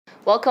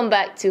Welcome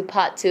back to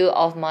part 2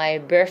 of my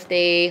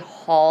birthday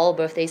haul,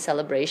 birthday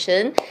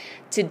celebration.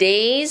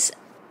 Today's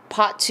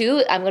part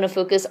 2, I'm going to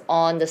focus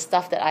on the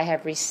stuff that I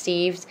have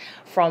received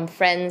from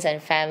friends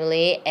and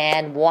family,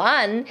 and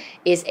one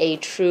is a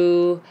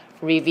true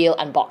reveal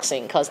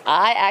unboxing because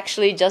I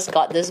actually just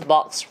got this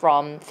box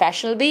from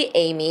Fashionably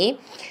Amy.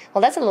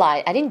 Well, that's a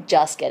lie. I didn't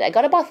just get it. I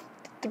got about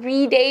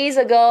 3 days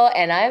ago,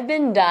 and I've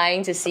been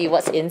dying to see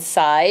what's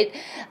inside.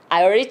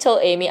 I already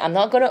told Amy I'm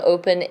not going to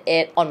open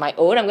it on my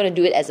own. I'm going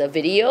to do it as a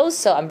video,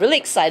 so I'm really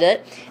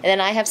excited. And then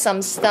I have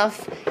some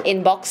stuff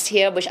in box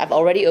here which I've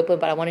already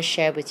opened, but I want to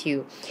share with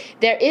you.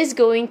 There is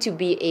going to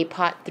be a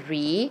part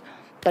 3,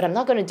 but I'm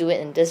not going to do it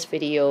in this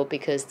video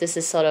because this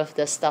is sort of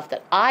the stuff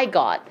that I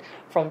got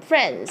from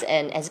friends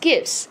and as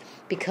gifts,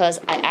 because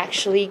I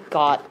actually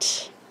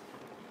got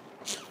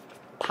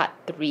part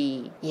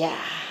 3.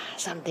 Yeah,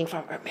 something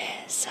from Hermes.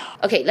 So,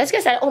 okay, let's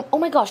get started. Oh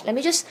my gosh, let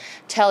me just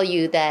tell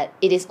you that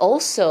it is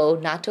also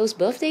Nato's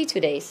birthday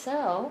today.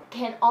 So,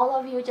 can all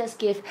of you just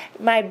give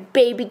my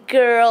baby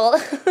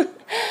girl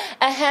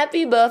a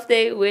happy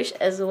birthday wish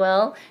as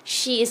well?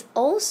 She is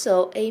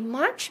also a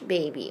March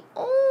baby.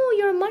 Oh,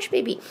 you're a March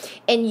baby.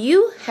 And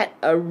you had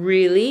a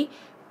really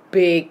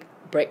big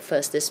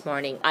breakfast this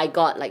morning. I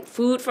got like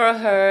food for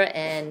her,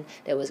 and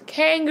there was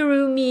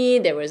kangaroo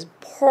meat, there was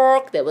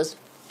pork, there was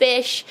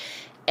fish,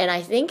 and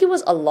I think it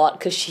was a lot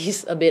because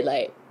she's a bit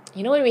like,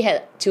 you know, when we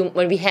have too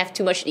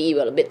much to eat,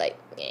 we're a bit like,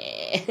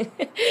 eh.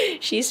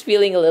 She's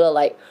feeling a little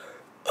like,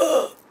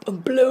 oh, I'm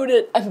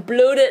bloated. Are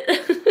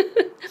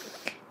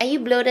you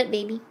bloated,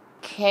 baby?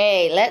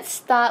 Okay, let's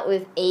start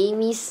with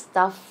Amy's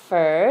stuff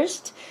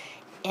first.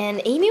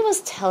 And Amy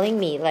was telling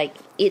me, like,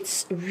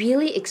 it's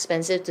really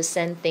expensive to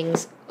send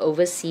things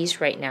overseas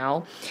right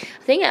now.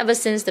 I think ever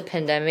since the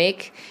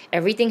pandemic,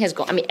 everything has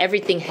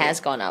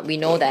gone up. We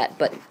know that.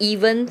 But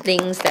even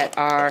things that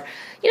are,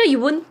 you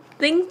wouldn't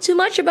think too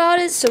much about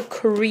it. So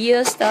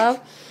Korea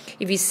stuff,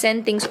 if you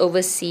send things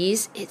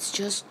overseas, it's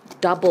just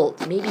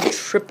doubled, maybe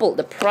tripled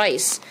the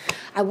price.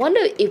 I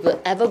wonder if it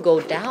will ever go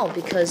down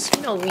because,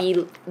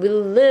 we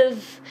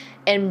live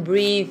and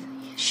breathe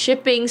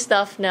shipping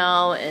stuff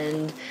now,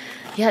 and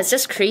yeah, it's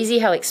just crazy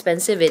how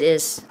expensive it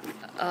is.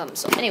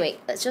 So anyway,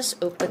 let's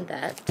just open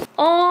that.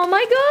 Oh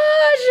my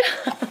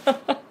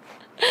gosh!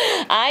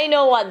 I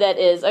know what that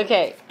is.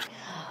 Okay.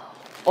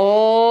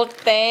 Oh,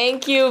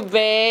 thank you,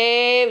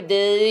 babe.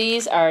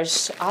 This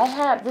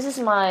is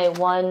my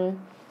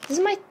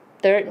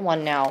third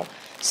one now.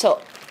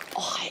 So,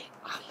 oh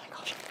my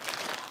gosh.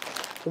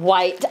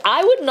 White.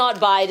 I would not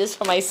buy this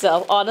for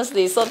myself,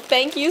 honestly. So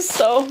thank you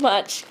so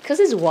much. Because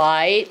it's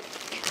white,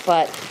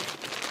 but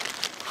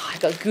I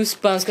got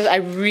goosebumps because I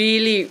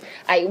really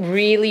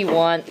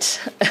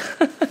want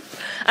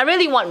I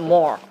really want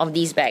more of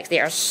these bags. They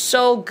are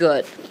so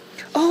good.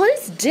 Oh,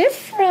 it's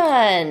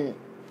different.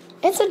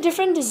 It's a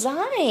different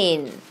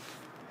design.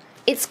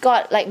 It's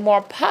got like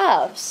more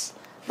puffs.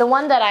 The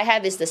one that I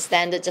have is the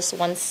standard, just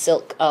one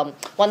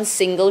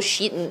single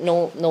sheet,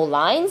 no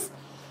lines.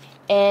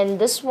 And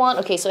this one,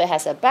 okay, so it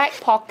has a back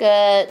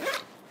pocket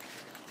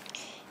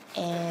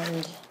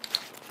and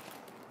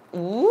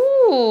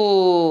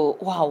ooh,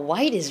 wow,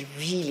 white is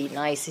really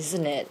nice,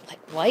 isn't it? Like,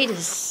 white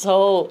is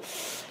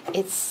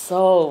it's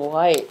so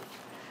white.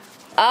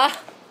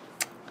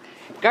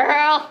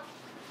 Girl.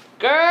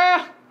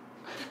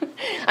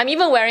 I'm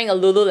even wearing a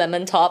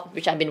Lululemon top,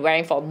 which I've been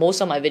wearing for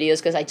most of my videos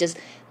because I just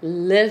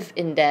live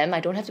in them. I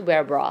don't have to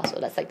wear a bra, so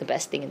that's like the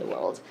best thing in the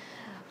world.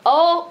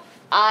 Oh,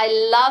 I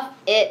love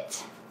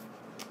it.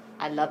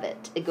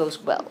 It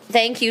goes well.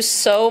 Thank you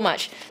so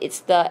much.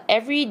 It's the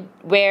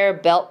Everywhere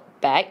Belt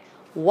Bag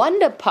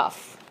Wonder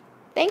Puff.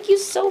 Thank you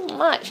so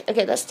much.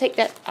 Okay, let's take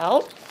that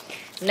out.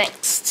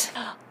 Next.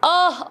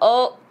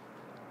 Oh.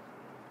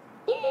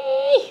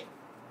 Yay.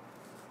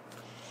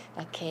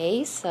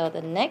 Okay, so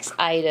the next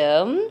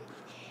item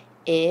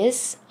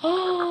is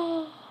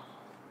oh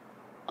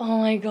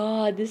my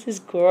god, this is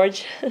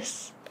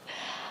gorgeous.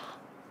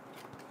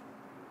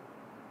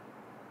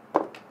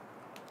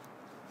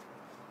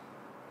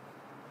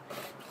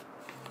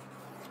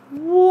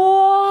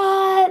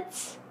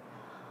 What?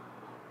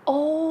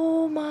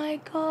 Oh my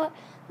god.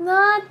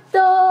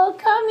 Nato,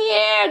 come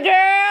here,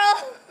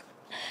 girl.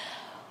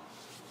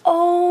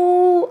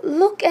 Oh,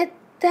 look at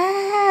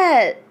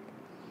that.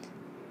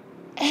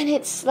 And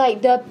it's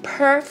like the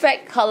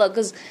perfect color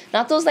because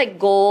Nato's like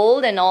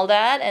gold and all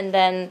that, and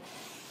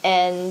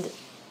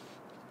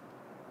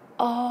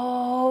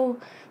oh,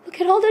 look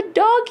at all the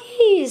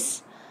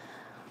doggies.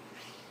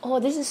 Oh,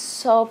 this is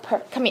so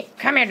come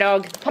here,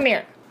 dog. Come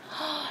here.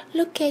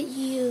 Look at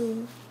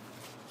you.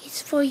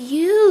 It's for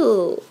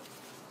you.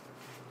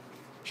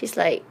 She's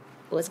like,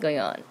 what's going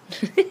on?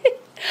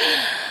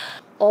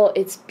 Oh,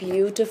 it's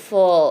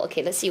beautiful.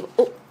 Okay, let's see.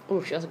 Oh,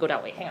 she wants to go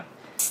that way. Hang on.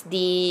 It's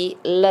the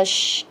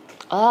Lush.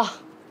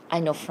 I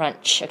know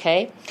French,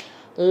 okay?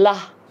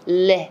 Le.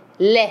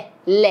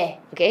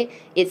 Okay?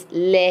 It's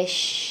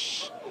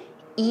Lesh.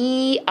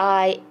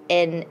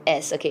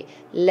 E-I-N-S. Okay.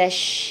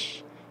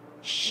 Lesh.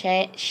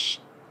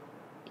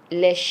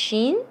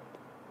 Lechine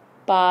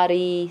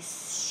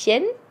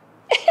Parisienne.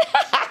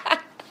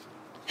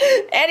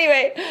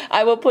 Anyway,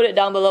 I will put it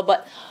down below,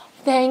 but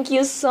thank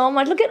you so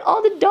much. Look at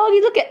all the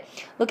doggies.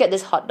 Look at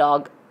this hot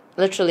dog.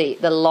 Literally,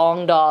 the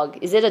long dog.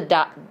 Is it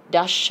a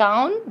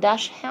dachshund?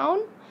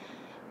 Dachshund?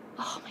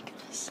 Oh my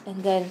goodness.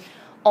 And then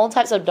all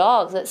types of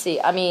dogs. Let's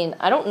see. I mean,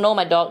 I don't know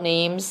my dog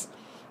names.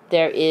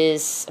 There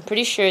is, I'm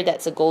pretty sure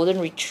that's a golden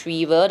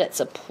retriever.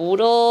 That's a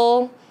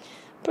poodle.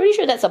 Pretty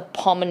sure that's a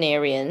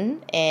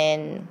Pomeranian.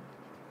 And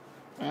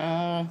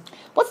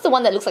what's the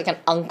one that looks like an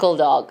uncle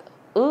dog?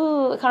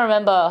 Ooh, I can't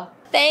remember.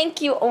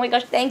 Thank you. Oh my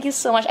gosh, thank you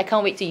so much. I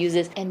can't wait to use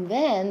this. And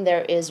then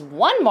there is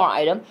one more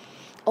item.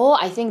 Oh,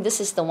 I think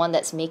this is the one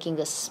that's making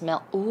the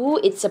smell. Ooh,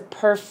 it's a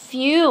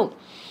perfume.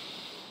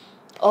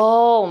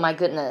 Oh my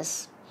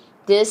goodness.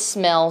 This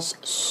smells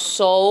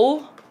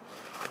so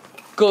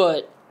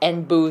good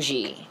and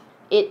bougie.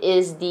 It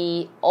is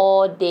the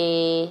Eau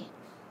de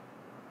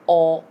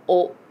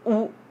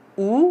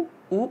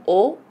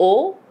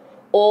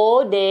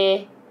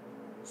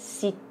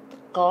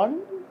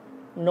Citron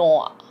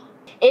Noir.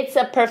 It's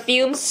a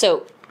perfume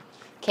soap.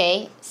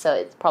 Okay, so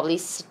it's probably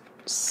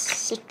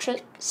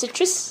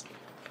citrus.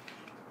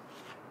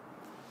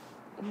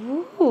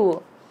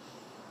 Ooh.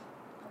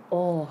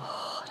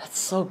 Oh, that's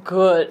so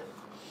good.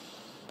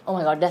 Oh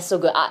my god, that's so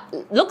good.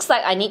 Looks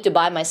like I need to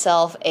buy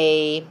myself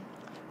a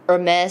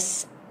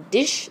Hermes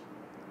dish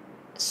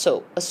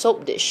soap, a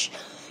soap dish.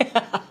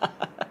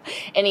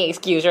 Any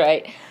excuse,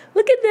 right?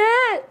 Look at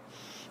that.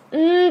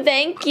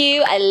 Thank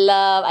you. I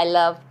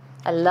love.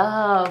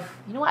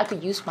 You know what? I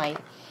could use my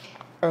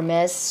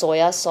Hermes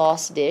soya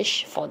sauce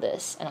dish for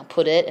this, and I'll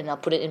put it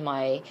in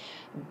my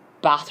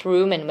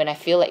bathroom, and when I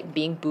feel like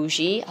being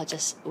bougie, I'll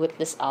just whip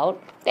this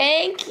out.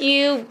 Thank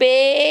you,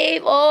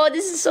 babe. Oh,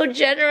 this is so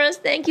generous.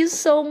 Thank you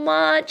so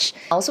much.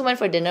 I also went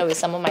for dinner with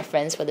some of my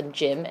friends for the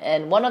gym,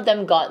 and one of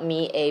them got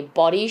me a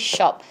Body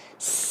Shop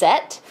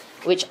set,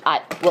 which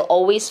I will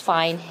always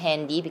find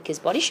handy because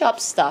Body Shop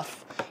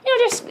stuff, you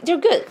know, they're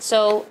good.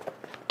 So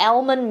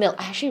almond milk.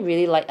 I actually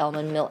really like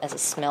almond milk as a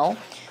smell.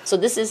 So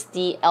this is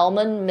the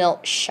almond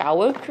milk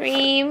shower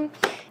cream.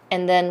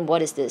 And then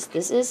what is this?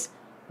 This is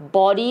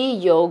body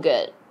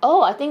yogurt.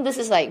 Oh, I think this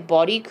is like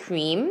body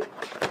cream.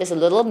 There's a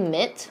little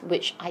mitt,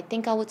 which I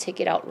think I will take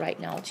it out right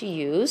now to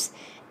use.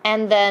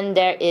 And then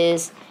there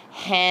is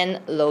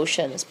hand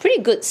lotion. It's a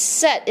pretty good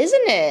set,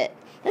 isn't it?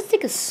 Let's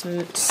take a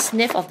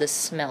sniff of the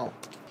smell.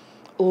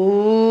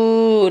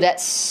 Ooh,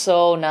 that's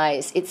so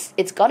nice.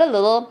 It's got a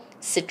little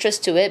citrus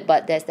to it,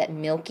 but there's that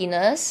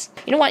milkiness.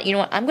 You know what?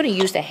 I'm going to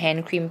use the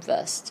hand cream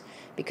first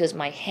because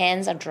my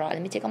hands are dry.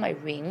 Let me take out my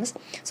rings.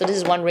 So this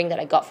is one ring that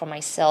I got for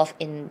myself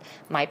in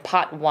my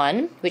part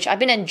 1, which I've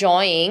been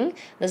enjoying.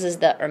 This is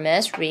the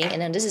Hermes ring,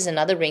 and then this is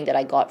another ring that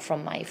I got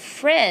from my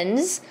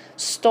friend's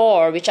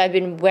store, which I've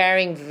been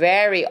wearing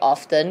very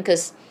often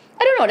because,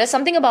 I don't know, there's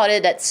something about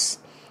it that's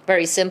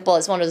very simple.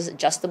 It's one of those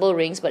adjustable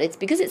rings, but it's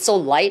because it's so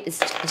light, it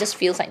just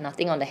feels like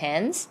nothing on the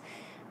hands.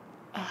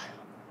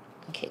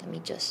 Okay, let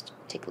me just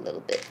take a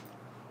little bit.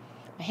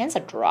 My hands are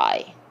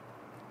dry.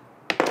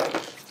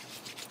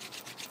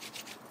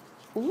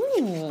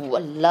 Ooh, I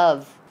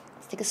love.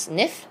 Let's take a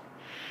sniff.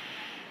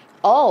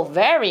 Oh,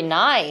 very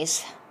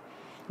nice.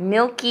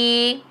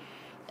 Milky,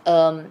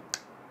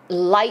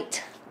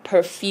 light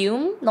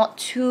perfume, not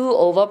too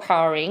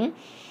overpowering.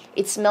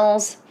 It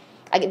smells,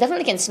 I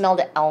definitely can smell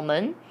the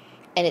almond,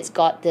 and it's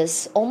got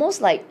this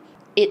almost like,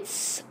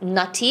 it's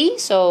nutty,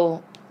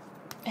 so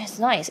it's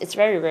nice. It's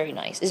very, very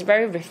nice. It's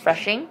very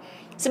refreshing.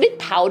 It's a bit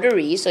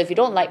powdery, so if you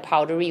don't like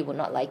powdery, you will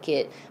not like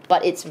it.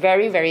 But it's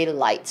very, very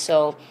light,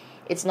 so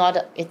it's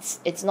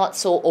not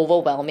so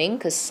overwhelming,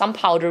 because some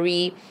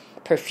powdery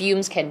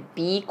perfumes can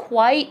be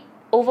quite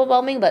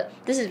overwhelming, but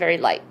this is very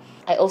light.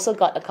 I also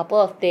got a couple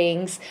of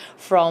things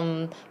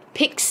from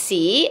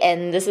Pixie,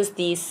 and this is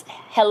the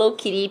Hello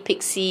Kitty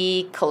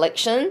Pixie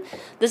collection.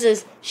 This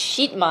is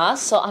sheet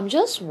mask, so I'm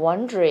just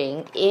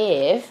wondering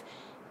if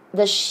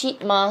the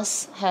sheet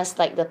mask has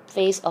like the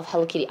face of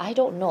Hello Kitty. I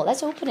don't know.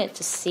 Let's open it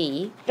to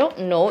see. I don't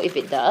know if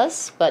it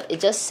does, but it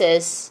just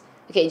says,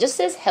 okay, it just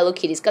says Hello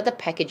Kitty. It's got the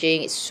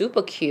packaging. It's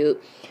super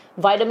cute.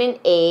 Vitamin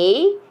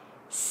A,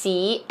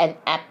 C, and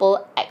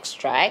apple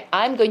extract.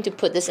 I'm going to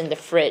put this in the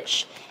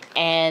fridge,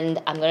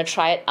 and I'm going to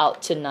try it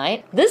out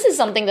tonight. This is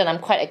something that I'm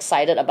quite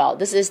excited about.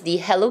 This is the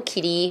Hello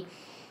Kitty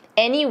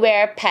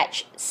Anywhere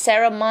Patch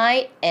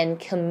Ceramide and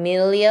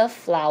Camellia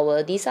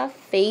Flower. These are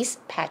face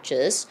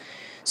patches.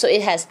 So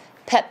it has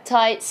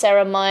peptide,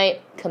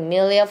 ceramide,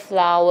 camellia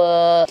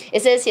flower.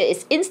 It says here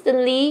it's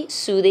instantly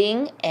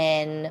soothing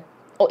and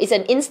it's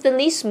an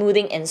instantly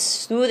smoothing and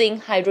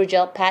soothing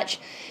hydrogel patch.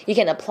 You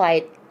can apply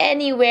it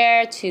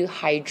anywhere to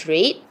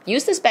hydrate.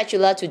 Use the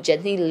spatula to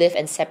gently lift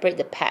and separate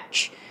the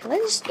patch.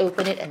 Let's just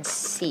open it and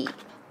see.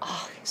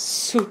 Oh,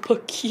 super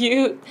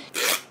cute.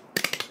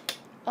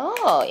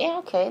 Oh, yeah,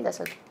 okay. That's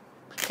a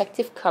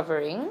protective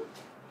covering.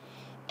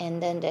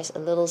 And then there's a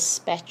little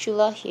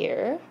spatula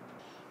here.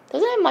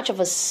 Doesn't have much of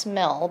a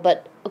smell,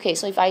 but okay,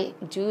 so if I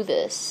do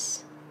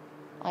this,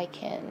 I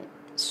can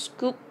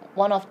scoop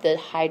one of the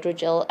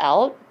hydrogel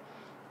out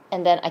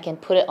and then I can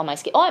put it on my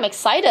skin. Oh, I'm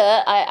excited.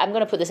 I'm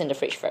going to put this in the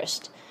fridge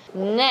first.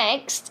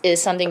 Next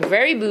is something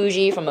very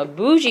bougie from a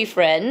bougie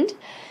friend.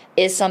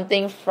 Is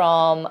something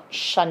from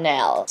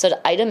Chanel. So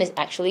the item is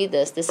actually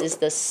this. This is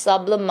the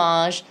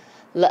Sublimage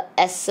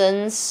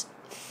L'Essence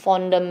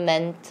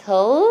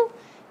Fondamental.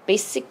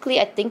 Basically,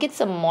 I think it's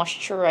a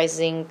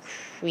moisturizing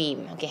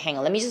cream. Okay, hang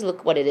on. Let me just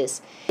look what it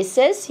is. It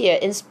says here,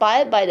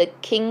 inspired by the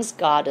King's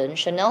Garden,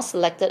 Chanel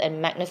selected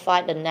and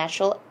magnified the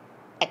natural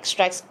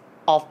extracts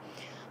of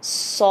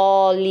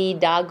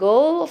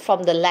solidago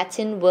from the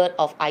Latin word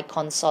of I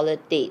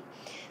consolidate.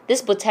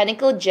 This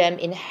botanical gem,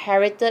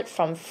 inherited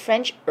from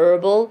French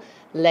herbal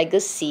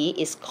legacy,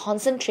 is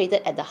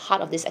concentrated at the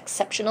heart of this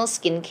exceptional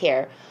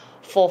skincare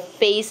for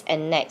face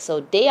and neck.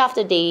 So day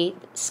after day,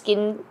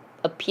 skin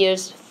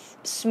appears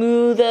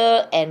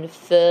smoother and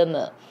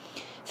firmer.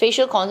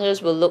 Facial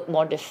contours will look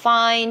more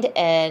defined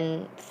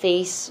and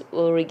face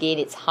will regain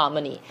its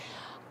harmony.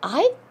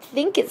 I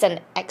think it's an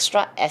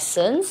extra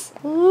essence.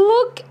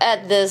 Look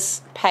at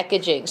this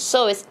packaging.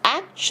 So it's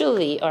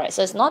actually, alright,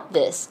 so it's not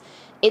this.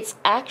 It's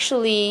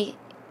actually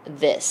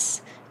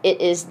this.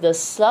 It is the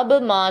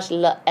Sublimage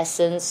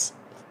L'Essence,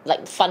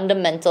 like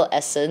fundamental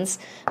essence.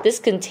 This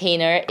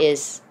container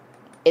it's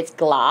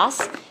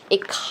glass.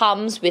 It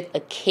comes with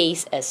a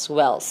case as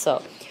well.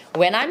 So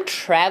when I'm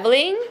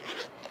traveling,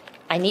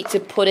 I need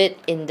to put it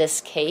in this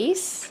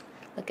case.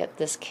 Look at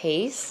this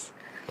case.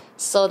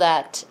 So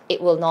that it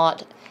will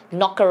not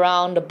knock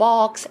around the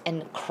box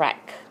and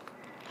crack.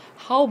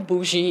 How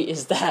bougie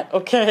is that,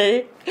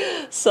 okay?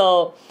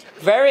 So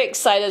very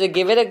excited to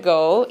give it a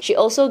go. She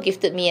also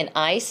gifted me an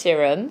eye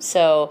serum,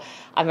 so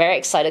I'm very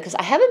excited because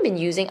I haven't been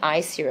using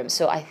eye serum,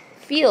 so I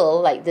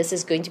feel like this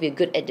is going to be a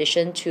good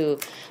addition to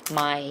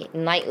my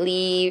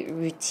nightly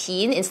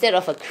routine. Instead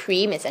of a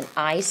cream, it's an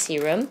eye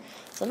serum.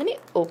 So let me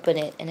open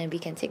it and then we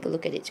can take a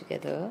look at it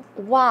together.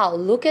 Wow,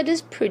 look at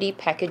this pretty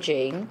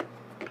packaging.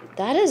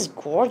 That is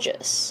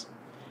gorgeous.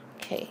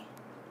 Okay.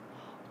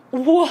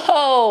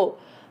 Whoa,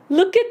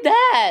 look at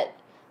that.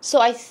 So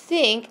I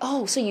think,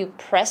 oh, so you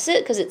press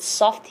it because it's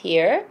soft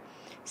here.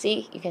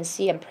 See, you can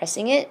see I'm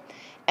pressing it.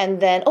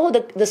 And then, oh,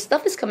 the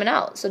stuff is coming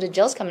out. So the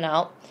gel's coming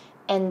out.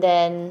 And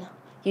then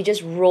you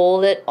just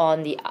roll it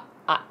on the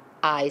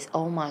eyes.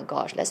 Oh my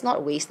gosh, let's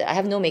not waste it. I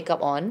have no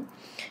makeup on.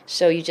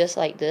 So you just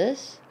like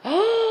this.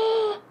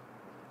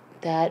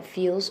 That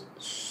feels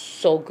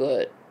so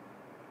good.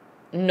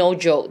 No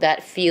joke,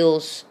 that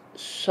feels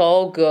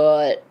so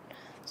good.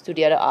 Let's do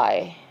the other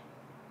eye.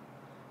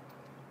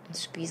 And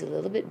squeeze a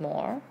little bit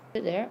more.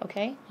 There,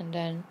 okay. And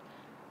then,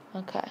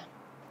 okay.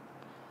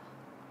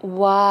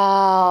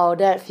 Wow,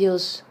 that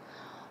feels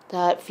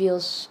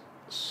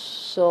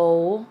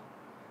so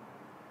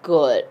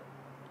good.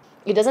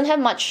 It doesn't have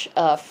much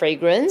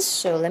fragrance,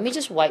 so let me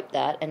just wipe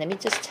that and let me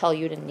just tell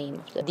you the name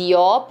of the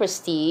Dior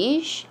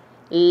Prestige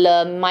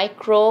Le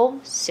Micro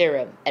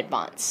Serum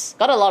Advance.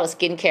 Got a lot of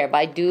skincare, but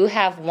I do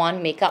have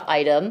one makeup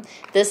item.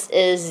 This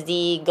is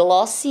the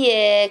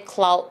Glossier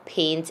Cloud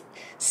Paint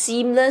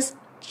Seamless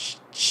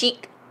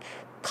Cheek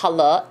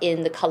Color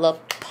in the color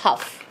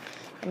Puff.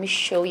 Let me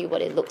show you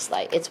what it looks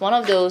like. It's one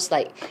of those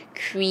like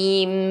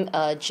cream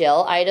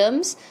gel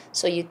items.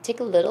 So you take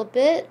a little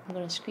bit. I'm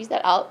going to squeeze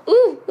that out.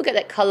 Ooh, look at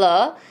that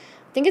color.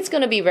 I think it's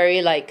going to be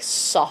very like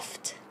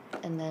soft.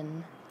 And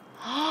then,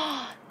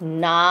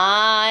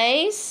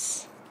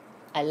 nice.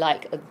 I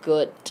like a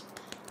good.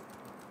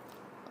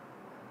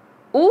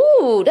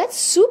 Ooh, that's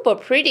super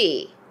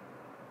pretty.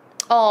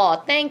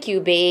 Oh, thank you,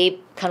 babe.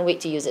 Can't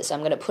wait to use it. So I'm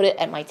going to put it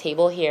at my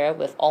table here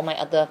with all my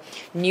other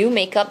new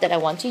makeup that I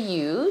want to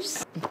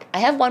use. I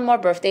have one more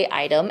birthday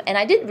item, and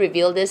I did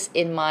reveal this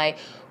in my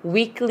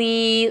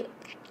weekly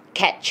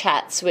cat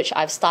chats, which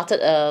I've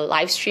started a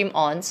live stream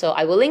on. So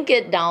I will link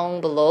it down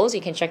below so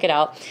you can check it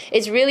out.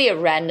 It's really a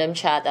random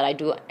chat that I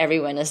do every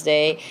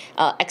Wednesday,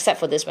 except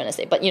for this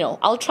Wednesday. But you know,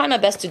 I'll try my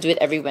best to do it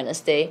every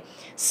Wednesday.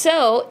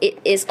 So it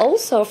is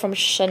also from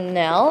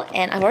Chanel,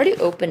 and I've already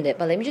opened it,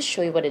 but let me just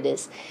show you what it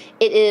is.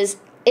 It is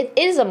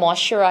a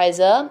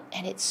moisturizer,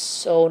 and it's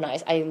so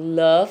nice. I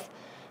love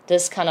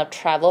this kind of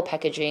travel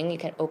packaging. You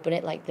can open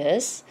it like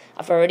this.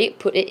 I've already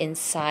put it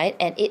inside,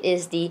 and it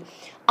is the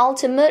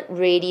Ultimate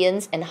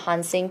Radiance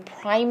Enhancing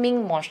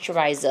Priming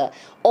Moisturizer,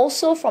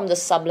 also from the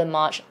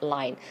Sublimage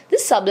line.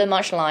 This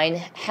Sublimage line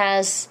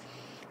has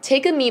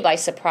taken me by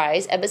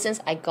surprise ever since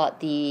I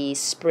got the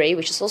spray,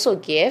 which is also a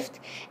gift,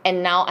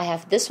 and now I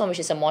have this one, which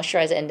is a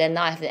moisturizer, and then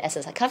now I have the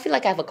essence. I kind of feel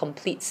like I have a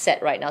complete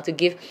set right now to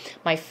give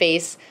my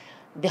face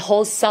the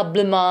whole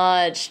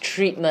Sublimage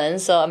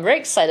treatment. So I'm very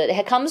excited.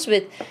 It comes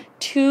with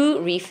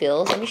 2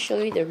 refills. Let me show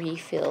you the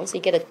refills so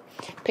you get a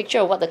picture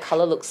of what the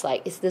color looks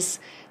like. It's this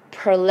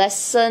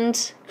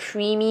pearlescent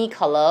creamy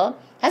color.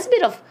 It has a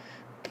bit of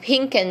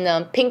pink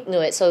and pink to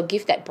it, so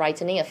give that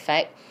brightening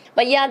effect.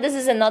 But yeah, this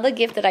is another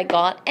gift that I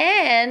got,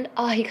 and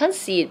oh, you can't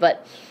see it,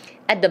 but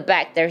at the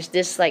back there's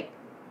this like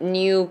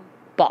new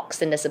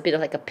box, and there's a bit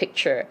of like a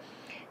picture.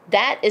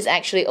 That is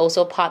actually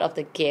also part of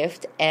the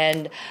gift,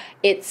 and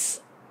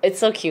it's it's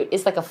so cute.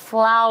 It's like a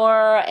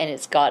flower and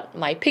it's got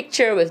my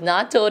picture with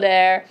natto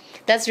there.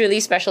 That's really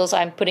special, so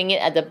I'm putting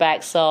it at the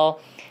back so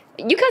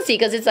you can't see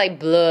because it's like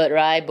blurred,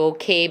 right?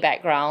 Bouquet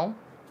background.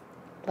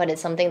 But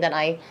it's something that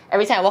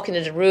every time I walk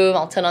into the room,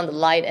 I'll turn on the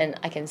light and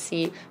I can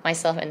see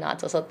myself and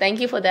natto. So thank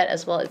you for that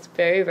as well. It's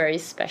very, very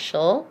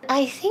special.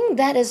 I think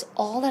that is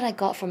all that I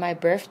got for my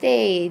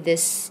birthday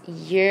this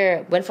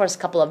year. Went for a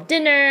couple of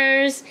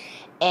dinners.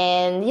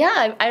 And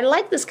yeah, I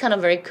like this kind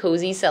of very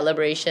cozy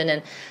celebration.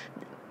 And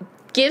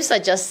gifts are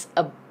just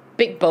a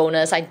big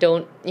bonus. I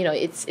don't,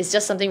 it's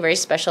just something very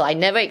special. I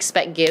never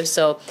expect gifts.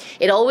 So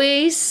it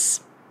always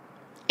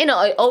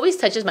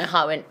touches my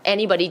heart when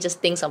anybody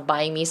just thinks of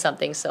buying me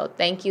something. So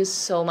thank you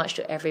so much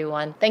to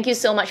everyone. Thank you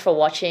so much for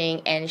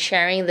watching and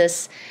sharing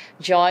this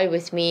joy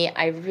with me.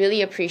 I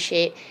really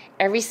appreciate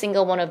every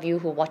single one of you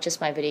who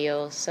watches my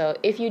videos. So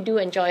if you do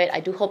enjoy it,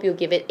 I do hope you'll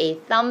give it a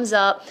thumbs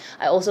up.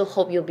 I also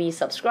hope you'll be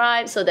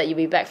subscribed so that you'll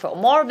be back for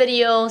more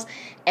videos.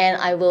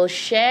 And I will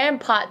share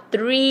part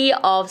 3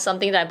 of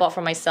something that I bought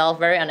for myself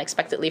very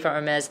unexpectedly from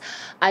Hermes.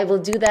 I will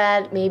do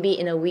that maybe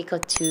in a week or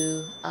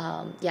two.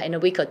 In a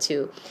week or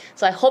two.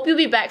 So I hope you'll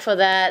be back for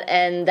that,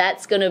 and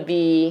that's gonna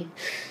be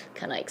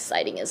kind of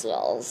exciting as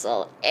well.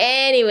 So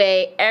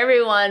anyway,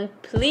 everyone,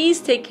 please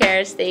take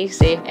care, stay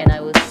safe, and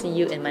I will see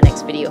you in my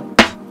next video.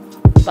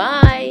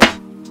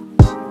 Bye!